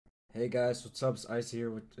Hey guys, what's up? It's Ice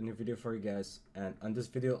here with a new video for you guys. And on this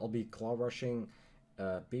video, I'll be claw rushing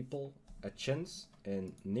people at chins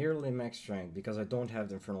in nearly max strength because I don't have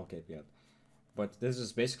the Infernal Cape yet. But this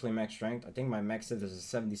is basically max strength. I think my max hit is a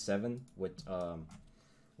 77 with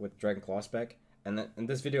Dragon Claw spec. And then in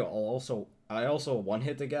this video, I also one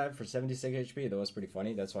hit the guy for 76 HP. That was pretty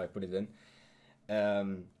funny. That's why I put it in.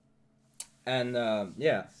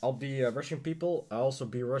 Yeah, I'll be rushing people. I'll also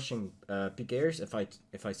be rushing pkers if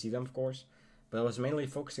I see them, of course. But I was mainly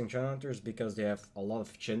focusing Chun Hunters because they have a lot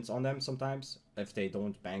of chins on them sometimes if they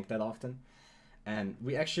don't bank that often. And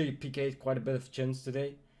we actually PK'd quite a bit of chins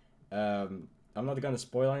today. I'm not gonna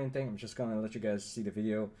spoil anything. I'm just gonna let you guys see the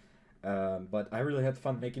video. But I really had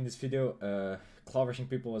fun making this video. Claw rushing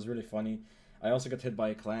people was really funny. I also got hit by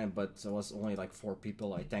a clan, but it was only like 4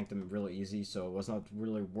 people. I tanked them really easy, so it was not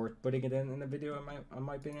really worth putting it in the video, in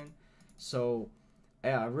my opinion. So,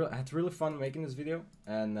 yeah, I had really fun making this video,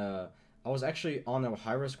 and I was actually on a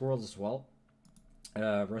high-risk world as well,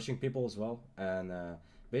 rushing people as well. And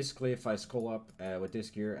basically, if I scroll up with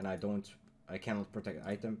this gear and I cannot protect an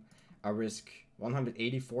item, I risk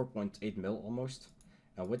 184.8 mil almost.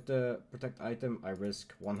 And with the protect item, I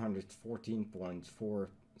risk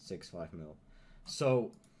 114.465 mil.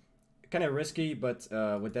 So kind of risky, but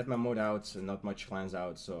with that mode out and not much clans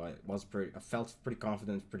out, so I felt pretty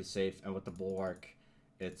confident, pretty safe, and with the bulwark,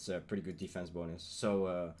 it's a pretty good defense bonus.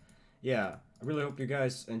 So yeah, I really hope you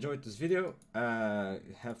guys enjoyed this video.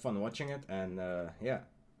 Have fun watching it, and yeah,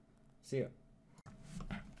 see ya.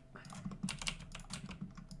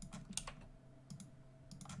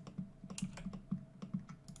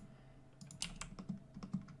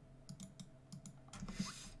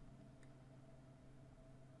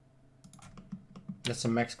 That's a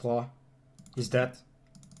max claw. He's dead.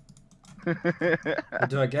 What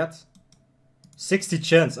do I get? 60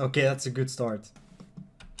 chance. Okay, that's a good start.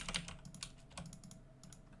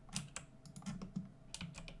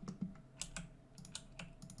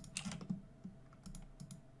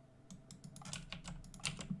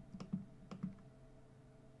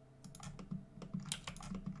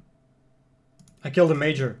 I killed a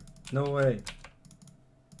major. No way.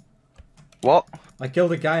 What? I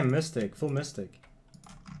killed a guy in Mystic. Full Mystic.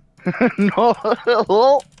 No.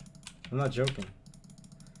 I'm not joking.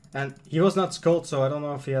 And he was not skulled, so I don't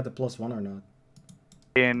know if he had the +1 or not.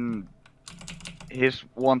 He's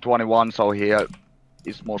 121, so he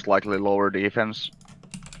is most likely lower defense.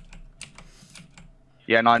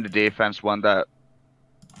 Yeah, 90 defense when the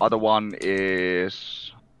other one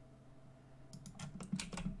is...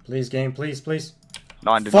 Please, game, please, please.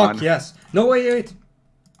 99. Fuck, yes. No, wait.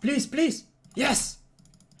 Please, please. Yes.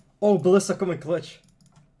 Oh, Ballista coming clutch.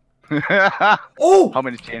 Oh! How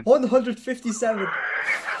many chains? 157.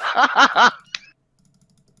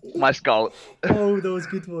 My skull. Oh, that was a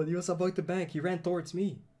good one. He was about to bank. He ran towards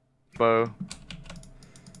me. Bow.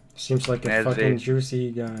 Seems like a fucking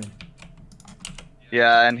juicy guy.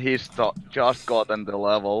 Yeah, and he's just gotten the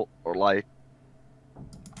level, or like...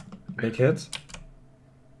 Big hit.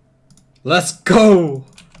 Let's go!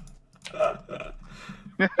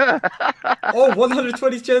 Oh,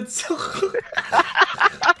 120 chance.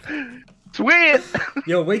 Sweet!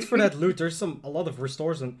 Yo, wait for that loot. There's a lot of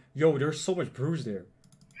restores and yo, there's so much bruise there.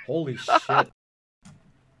 Holy shit.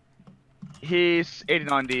 He's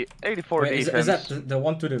 84 Wait, defense. is that the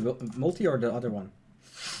one to the multi or the other one?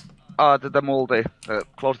 The multi.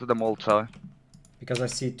 Close to the multi. Because I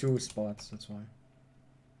see 2 spots, that's why.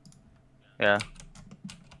 Yeah.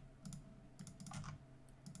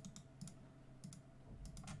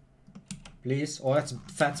 Please. Oh, that's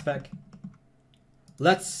fat spec.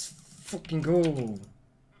 Let's fucking go.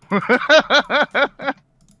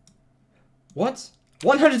 What?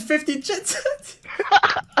 150 jets?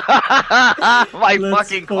 My Let's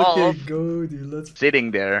fucking call. Go, dude. Let's Sitting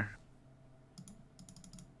there.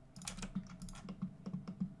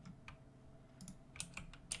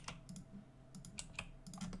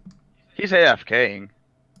 He's AFKing.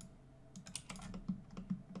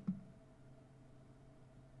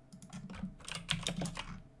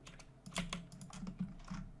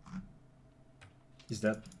 He's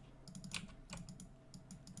dead.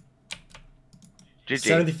 GG.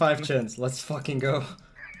 75 chance. Let's fucking go.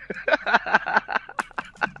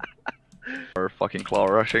 Or fucking claw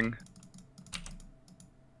rushing.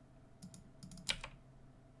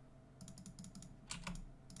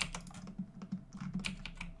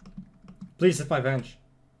 Please hit my bench.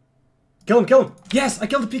 Kill him, kill him! Yes, I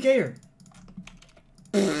killed the PKer!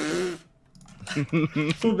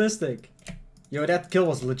 Full mistake. Yo, that kill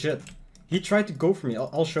was legit. He tried to go for me.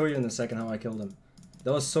 I'll show you in a second how I killed him.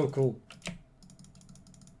 That was so cool.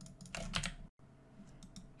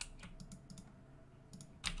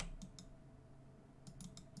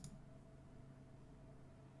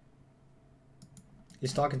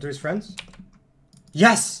 He's talking to his friends.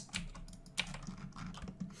 Yes!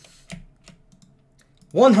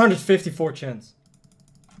 154 chance.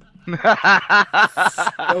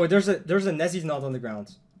 Oh, there's a Nezzy's not on the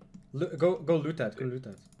ground. Go loot that. Go loot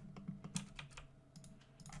that.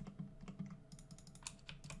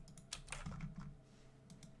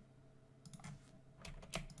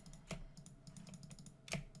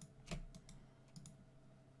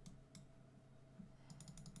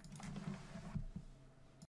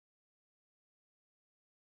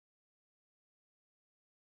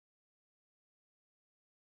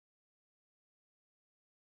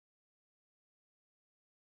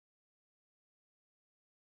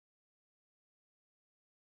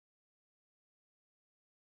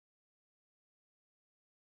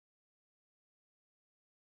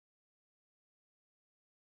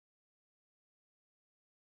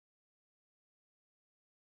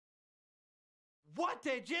 What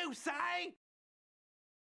did you say?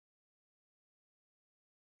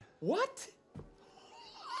 What?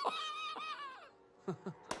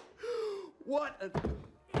 What an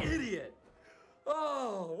idiot!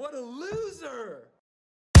 Oh, what a loser!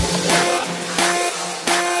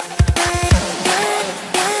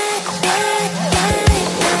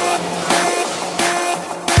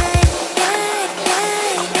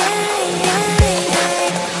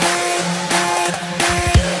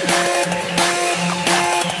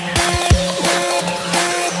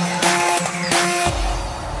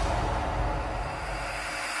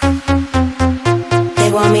 They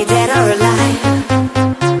want me dead or alive.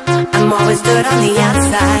 I'm always stood on the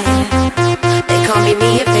outside. They can't be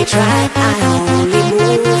me if they try. I only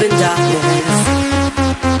move in darkness.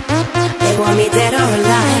 They want me dead or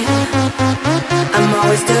alive. I'm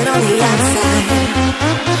always stood on the outside.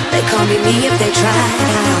 They can't be me if they try.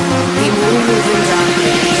 I only move in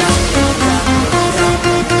darkness.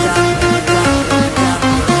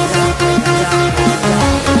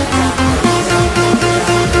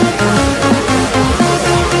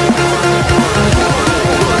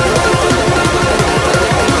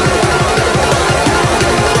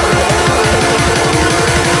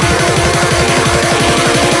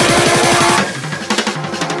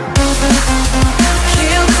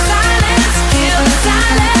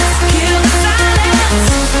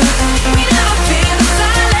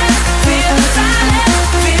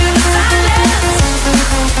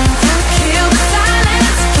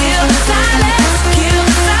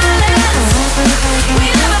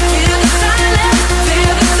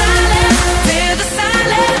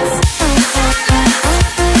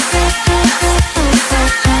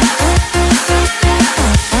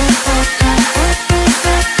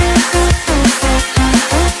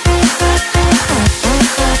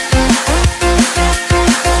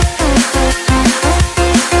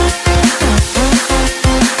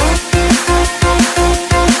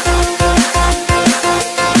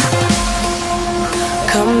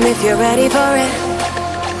 If you're ready for it,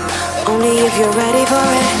 only if you're ready for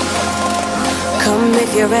it. Come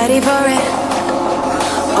if you're ready for it,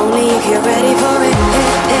 only if you're ready for it.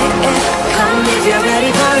 Come if you're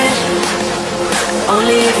ready for it,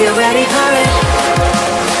 only if you're ready for it.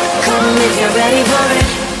 Come if you're ready for it.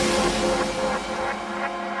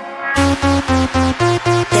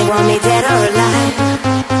 They want me dead or alive.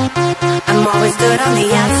 I'm always stood on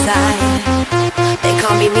the outside. They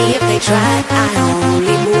can't be me if they try. I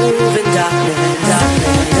only move in darkness,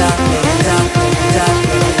 darkness, darkness, darkness,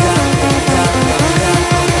 darkness, darkness,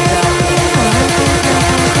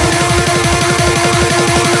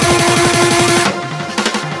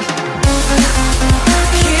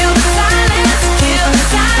 kill the silence, kill the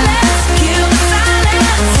silence, kill the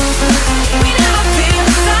silence. We never feel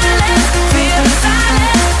the silence, feel the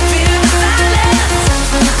silence, feel the silence.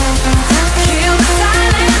 Kill the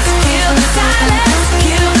silence, kill the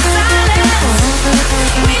silence.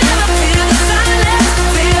 We never feel the silence,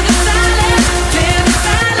 feel the silence, feel the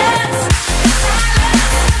silence.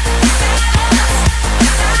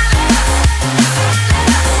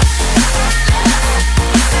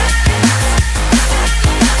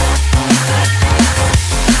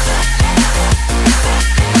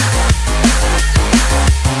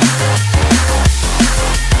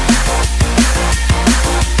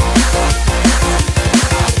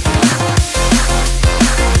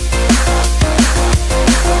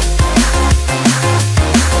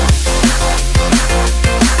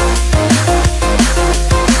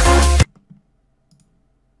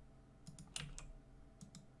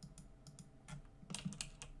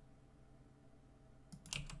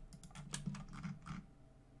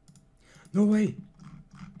 No way!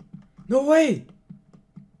 No way!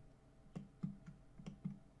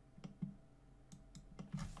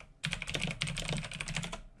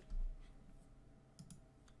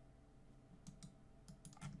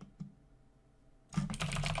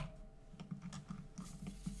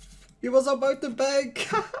 He was about to bank.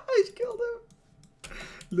 I killed him.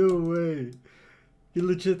 No way. He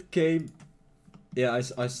legit came. Yeah,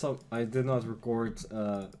 I stopped. I did not record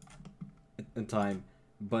in time,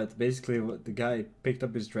 but basically, what the guy picked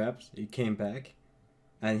up his traps. He came back,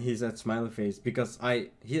 and he's at smiley face because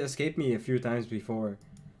he escaped me a few times before,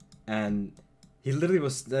 and he literally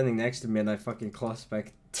was standing next to me, and I fucking crossed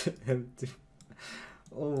back to him.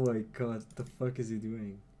 Oh my god, what the fuck is he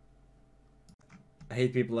doing? I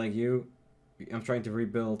hate people like you. I'm trying to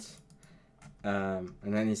rebuild. And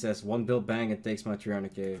then he says, 1 bill bang, it takes my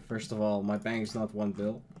 300k. First of all, my bang is not 1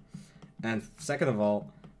 bill. And second of all,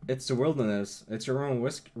 it's the wilderness. It's your own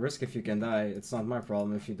risk if you can die. It's not my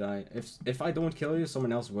problem if you die. If I don't kill you,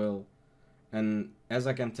 someone else will. And as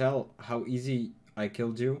I can tell how easy I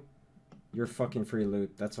killed you, you're fucking free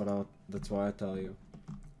loot. That's why I tell you.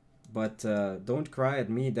 But don't cry at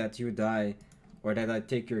me that you die or that I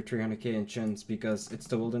take your 300k in chins, because it's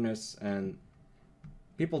the wilderness and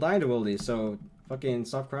people die in the wildy, so fucking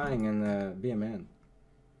stop crying and be a man.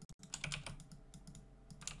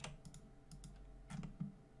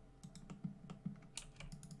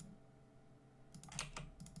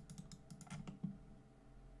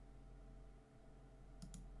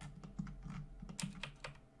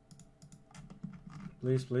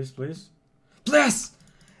 Please, please, please. Please!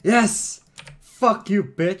 Yes! Fuck you,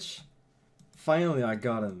 bitch! Finally, I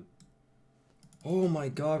got him. Oh my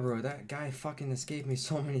god, bro, that guy fucking escaped me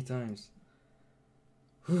so many times.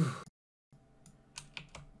 Whew.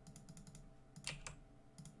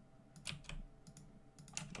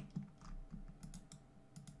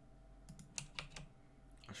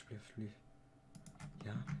 Alsjeblieft, lief.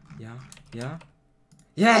 Ja.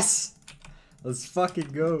 Yes! Let's fucking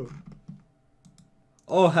go.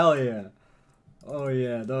 Oh, hell yeah. Oh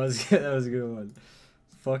yeah, that was good. That was a good one.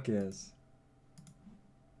 Fuck yes.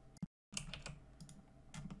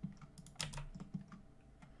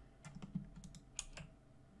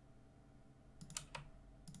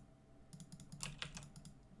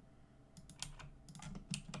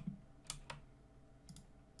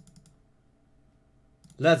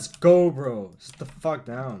 Let's go, bro. Sit the fuck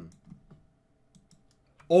down.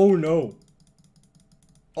 Oh no.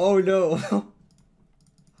 Oh no.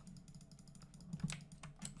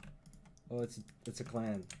 Oh, it's a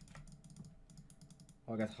clan.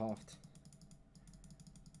 Oh, I got halved.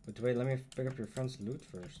 But wait, let me pick up your friend's loot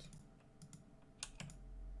first.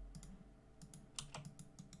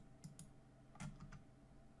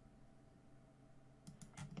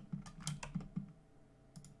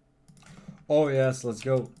 Oh yes, let's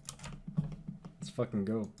go. Let's fucking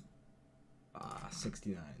go. Ah,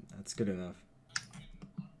 69. That's good enough.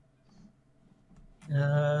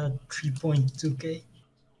 3.2k.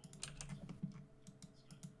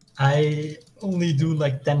 I only do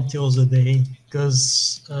like 10 kills a day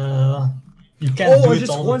because you can't do it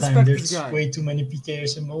all the time. There's way too many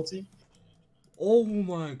pkers in multi. Oh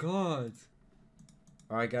my god.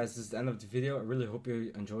 Alright guys, this is the end of the video. I really hope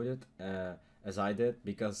you enjoyed it as I did,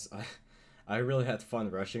 because I really had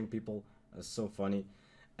fun rushing people. It's so funny.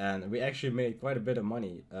 And we actually made quite a bit of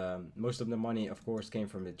money. Most of the money, of course, came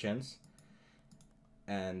from the chins.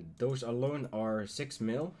 And those alone are 6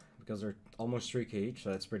 mil, because they're almost 3k each, so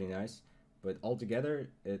that's pretty nice. But altogether,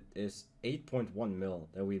 it is 8.1 mil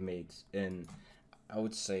that we made in, I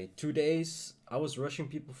would say, 2 days. I was rushing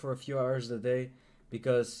people for a few hours a day,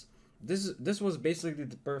 because this was basically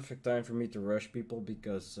the perfect time for me to rush people,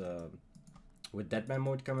 because with Deadman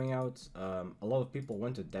mode coming out, a lot of people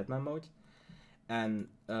went to Deadman mode, and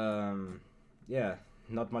yeah,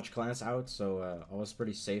 not much clans out, so I was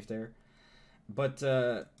pretty safe there. But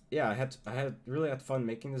yeah, I had really had fun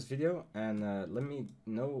making this video, and let me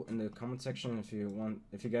know in the comment section if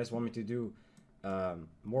you guys want me to do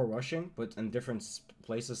more rushing, but in different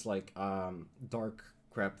places, like dark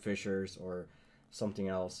crab fishers or something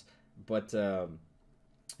else. But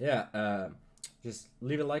yeah, just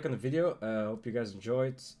leave a like on the video. Hope you guys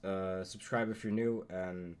enjoyed. Subscribe if you're new,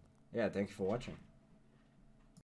 and yeah, thank you for watching.